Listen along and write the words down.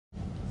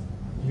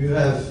you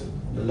have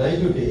the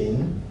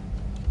lidocaine,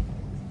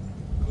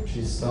 which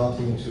is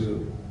starting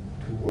to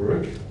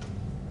work,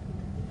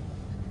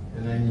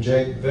 and I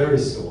inject very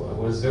slow. I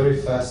was very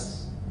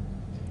fast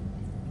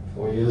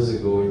 4 years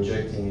ago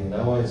injecting, and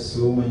now I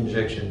slow my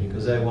injection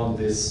because I want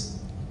this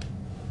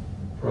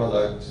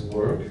product to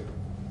work.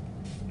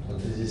 So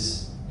this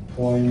is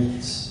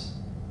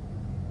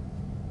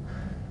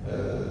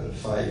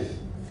 0.5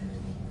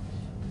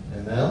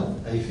 ml.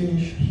 I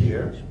finish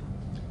here.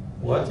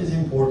 What is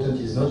important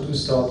is not to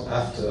start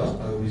after,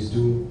 I always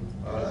do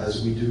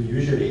as we do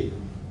usually,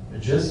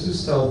 but just to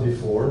start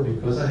before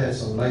because I have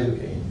some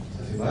lidocaine.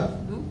 Ça fait mal?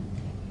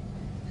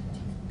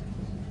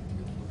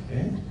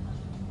 Okay.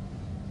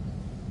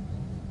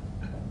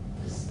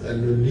 It's the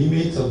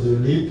limit of the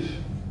lip,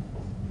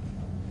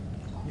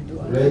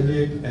 red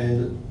lip,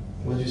 and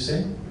what do you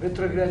say?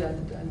 Retrograde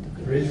and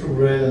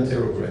Retrograde and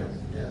anterograde,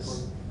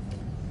 yes.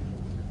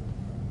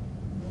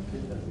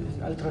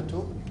 Ultra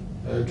 2.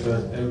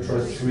 Ultra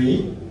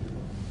 3.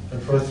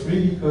 Ultra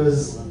 3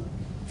 because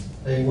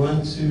I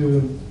want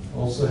to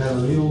also have a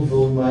little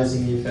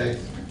volumizing effect.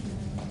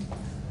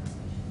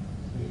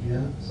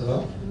 Yeah, ça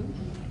va?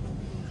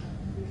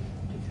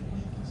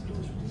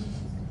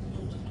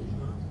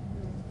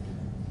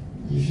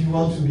 If you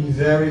want to be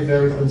very,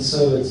 very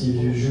conservative,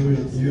 you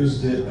use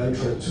the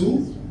Ultra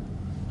 2.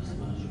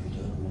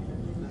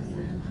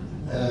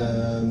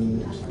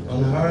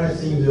 On her, I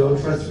think the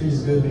Ultra 3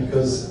 is good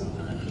because you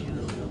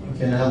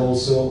can have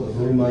also a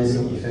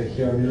volumizing effect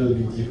here a little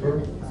bit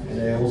deeper,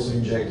 and I also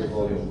inject the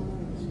volume.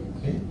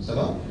 Okay, ça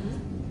va?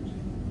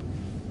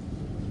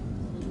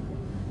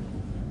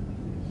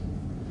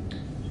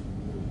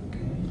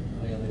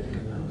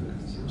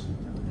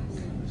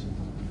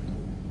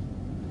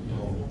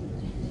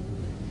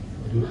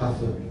 Do half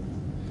the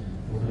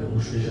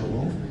bouche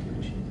légèrement.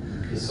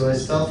 Okay, so I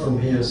start from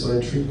here, so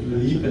I treat the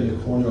lip and the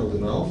corner of the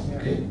mouth,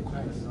 okay?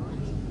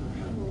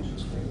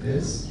 Just like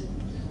this.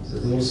 So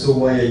that's also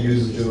why I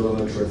use the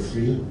Jawlone Ultra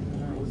 3.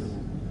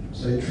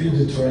 So I treat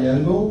the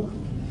triangle,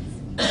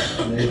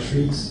 and I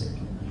treat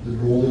the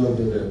border of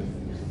the lip.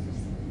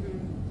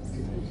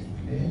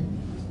 Okay?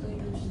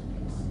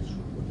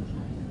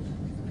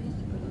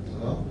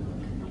 So,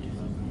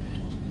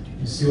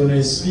 you see when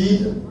I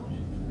speed,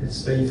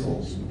 it's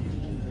painful.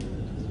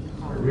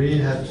 I really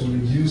have to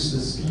reduce the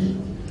speed.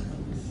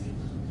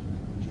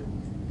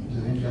 Vous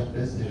avez de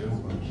l'herpès déjà ou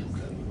pas?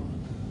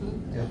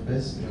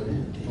 Herpès,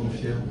 regardez,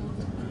 confirme.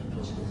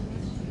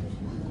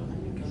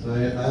 So I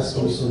ask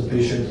also the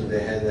patient if they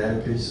had the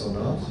herpes or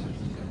not.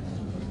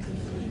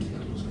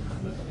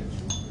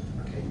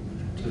 Okay.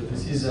 So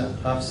this is a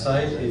half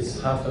side, it's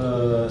half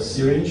a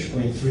syringe,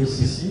 0.3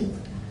 cc.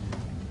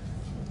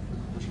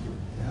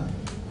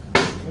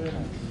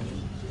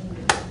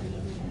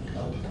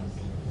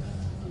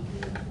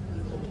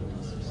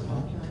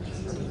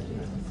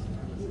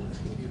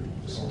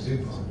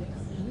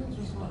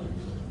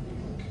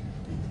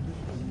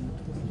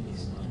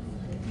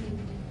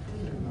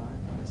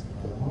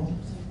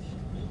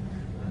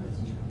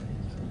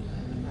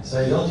 So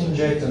I don't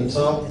inject on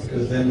top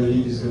because then the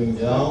lip is going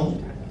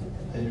down.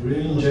 I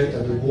really inject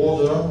at the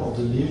border of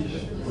the lip,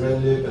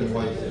 red lip and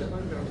white lip.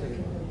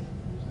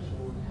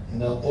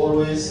 And I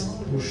always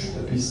push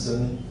the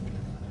piston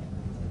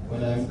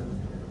when I'm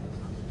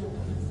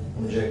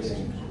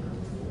injecting.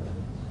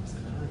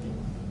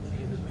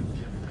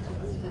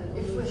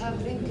 If we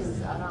have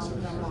wrinkles around the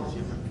mouth,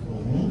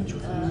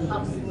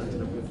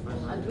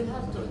 and we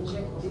have to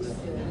inject this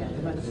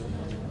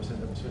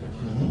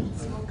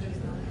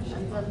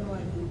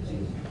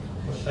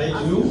What I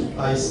do,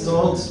 I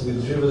start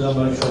with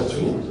Jawlone Ultra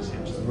 2,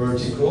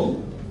 vertical.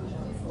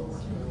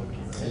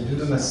 I do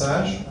the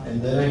massage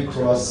and then I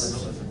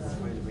cross.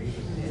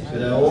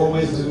 But I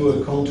always do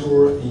a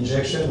contour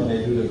injection when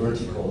I do the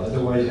vertical,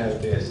 otherwise I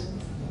have this.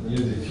 You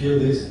feel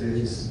this,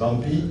 it's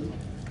bumpy,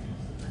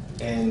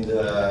 and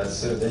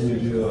so then you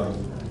do okay.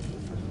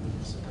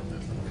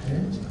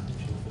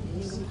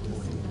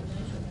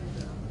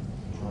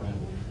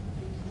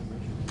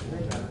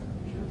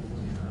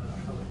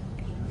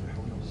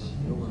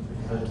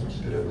 Un tout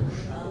petit peu la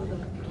bouche.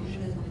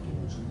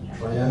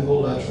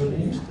 Triangle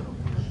laterally.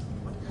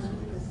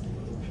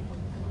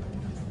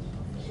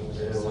 So vous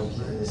allez avoir une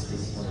petite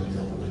anesthésie dans le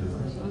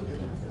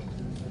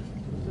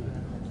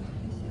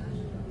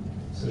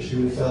So she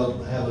will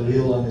have a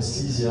little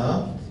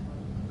anesthesia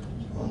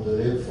on the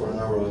lip for an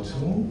hour or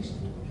two.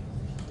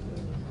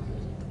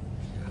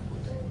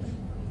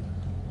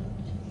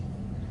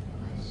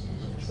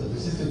 So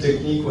this is the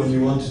technique when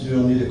you want to do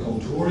only the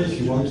contour.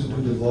 If you want to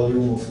do the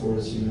volume, of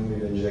course, you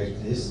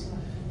inject this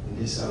in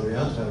this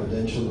area to have a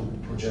dental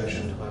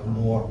projection to have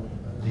more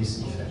this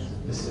effect.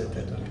 This is it,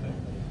 okay.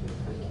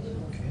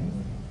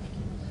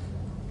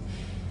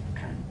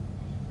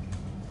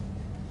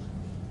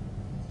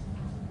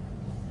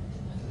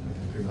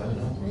 Plus mal,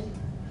 non?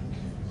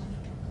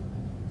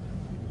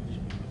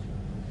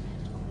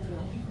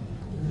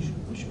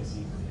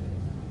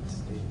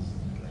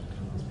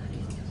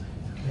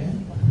 Okay.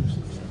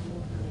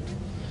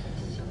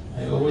 I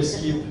always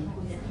keep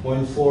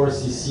 0.4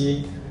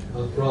 cc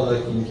of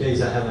product in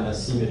case I have an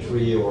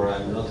asymmetry or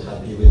I'm not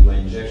happy with my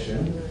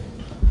injection.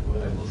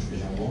 Voilà, bouche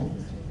légèrement.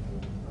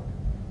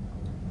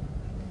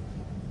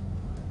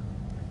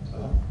 Ça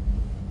va.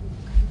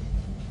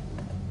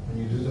 When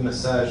you do the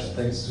massage,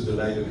 thanks to the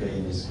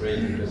lidocaine, it's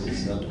great because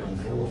it's not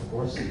painful, of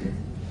course.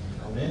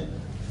 Fermez.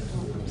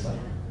 Comme ça.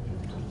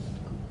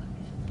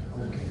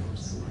 Ok,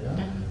 c'est bien.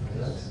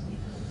 Relax.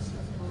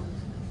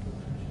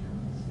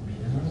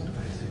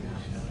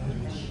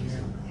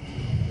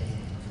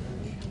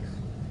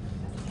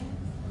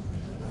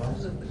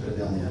 La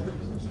dernière.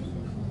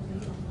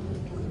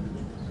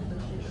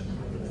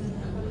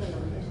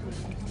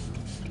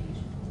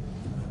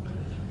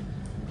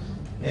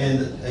 And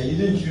I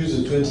didn't use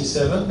a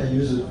 27, I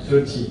used a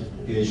 30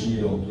 gauge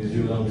needle with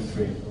Ulan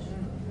 3.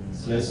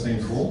 It's less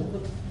painful.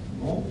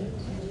 Bon.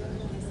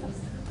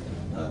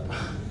 Hop.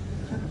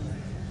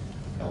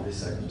 Gardez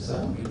ça comme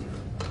ça.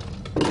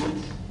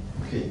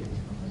 Okay.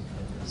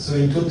 So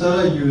in total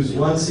I use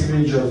 1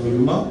 syringe of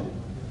Voluma,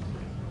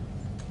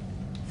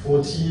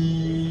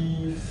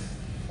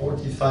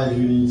 45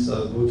 units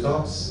of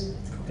Botox,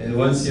 and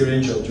 1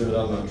 syringe of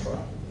Juvenile Mantra,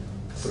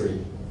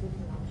 3.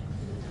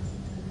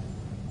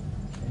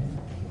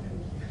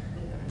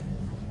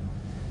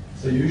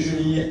 So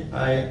usually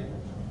I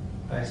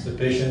ask the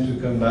patient to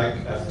come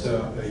back after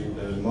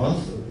a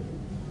month.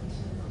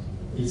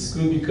 It's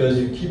good because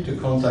you keep the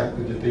contact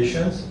with the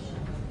patient.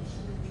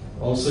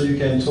 Also you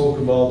can talk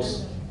about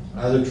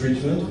other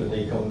treatment when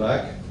they come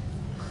back.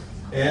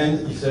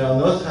 And if they are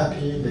not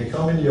happy, they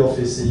come in the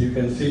office and you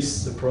can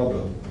fix the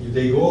problem. If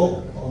they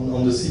go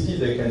on the city,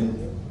 they can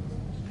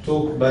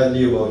talk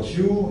badly about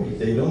you. If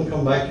they don't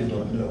come back, you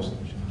don't know.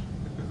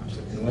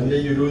 And one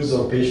day you lose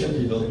a patient,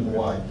 you don't know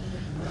why.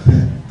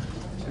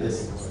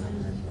 Yes?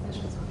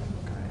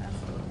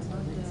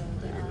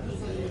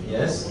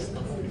 Yes?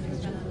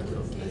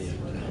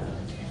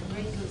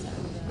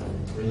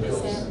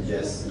 Wrinkles?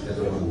 Yes, the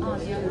other one.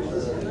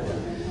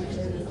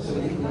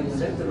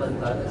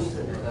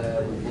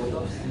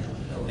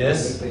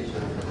 Yes?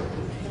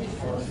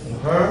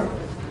 Her?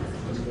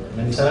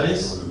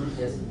 Mentalis?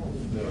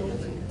 No.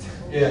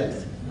 Yeah,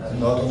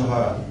 not on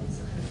her.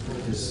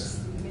 Just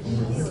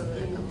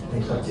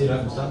contractez là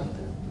comme ça.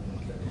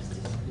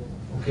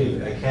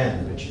 Okay, I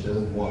can, but she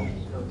doesn't want.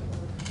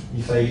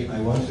 If I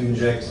want to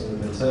inject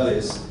on the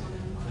mentalis,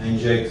 I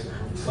inject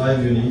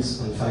 5 units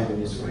and 5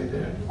 units right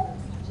there.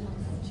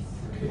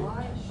 Okay.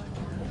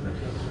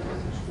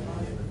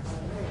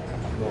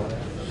 Bon.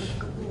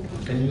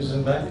 Can you use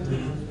them back?